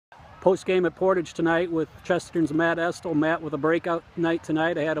post-game at Portage tonight with Chesterton's Matt Estill. Matt with a breakout night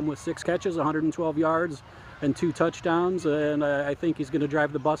tonight. I had him with 6 catches, 112 yards, and 2 touchdowns, and I think he's going to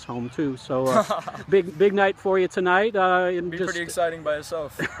drive the bus home too. So big night for you tonight. Be pretty exciting by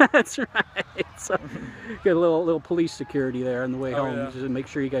itself. That's right. So get a little police security there on the way home, just to make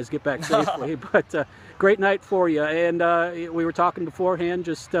sure you guys get back safely. But great night for you. And we were talking beforehand.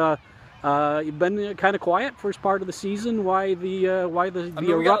 Just you've been kind of quiet first part of the season. Why the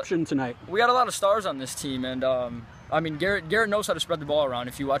eruption tonight? We got a lot of stars on this team, and I mean, Garrett knows how to spread the ball around.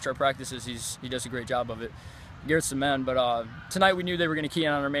 If you watch our practices, he does a great job of it. Garrett's the man, but tonight we knew they were going to key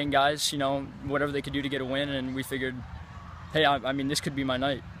in on our main guys, you know, whatever they could do to get a win, and we figured, hey, I mean, this could be my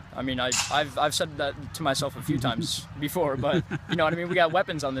night. I mean, I've said that to myself a few times before, but you know what I mean? We got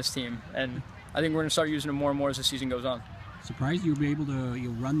weapons on this team, and I think we're going to start using them more and more as the season goes on. Surprised you were able to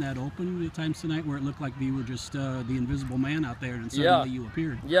run that open at times tonight, where it looked like you were just the invisible man out there, and suddenly you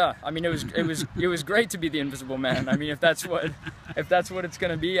appeared. Yeah, I mean, it was great to be the invisible man. I mean, if that's what it's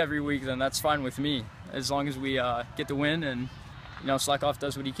going to be every week, then that's fine with me, as long as we get the win, and you know, Slackoff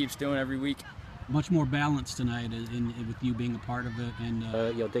does what he keeps doing every week. Much more balanced tonight with you being a part of it, and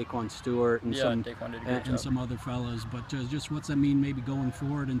you know, Daquan Stewart and some other fellas. But just what's that mean maybe going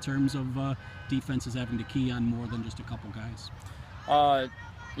forward in terms of defenses having to key on more than just a couple guys?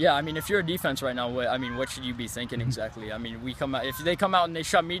 Yeah, I mean, if you're a defense right now, I mean, what should you be thinking exactly? I mean, if they come out and they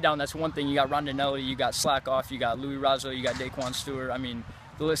shut me down, that's one thing. You got Rondinelli, you got Slackoff, you got Louis Razzo, you got Daquan Stewart. I mean,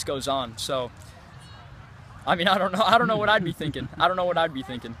 the list goes on. So, I mean, I don't know what I'd be thinking. I don't know what I'd be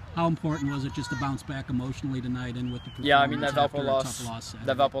thinking. How important was it just to bounce back emotionally tonight and with the performance? Yeah, I mean, that Valpo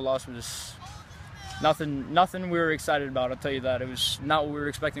loss was nothing we were excited about. I'll tell you that. It was not what we were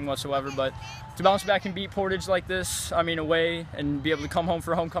expecting whatsoever. But to bounce back and beat Portage like this, I mean, away, and be able to come home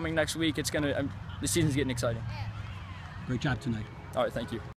for homecoming next week, the season's getting exciting. Great job tonight. All right, thank you.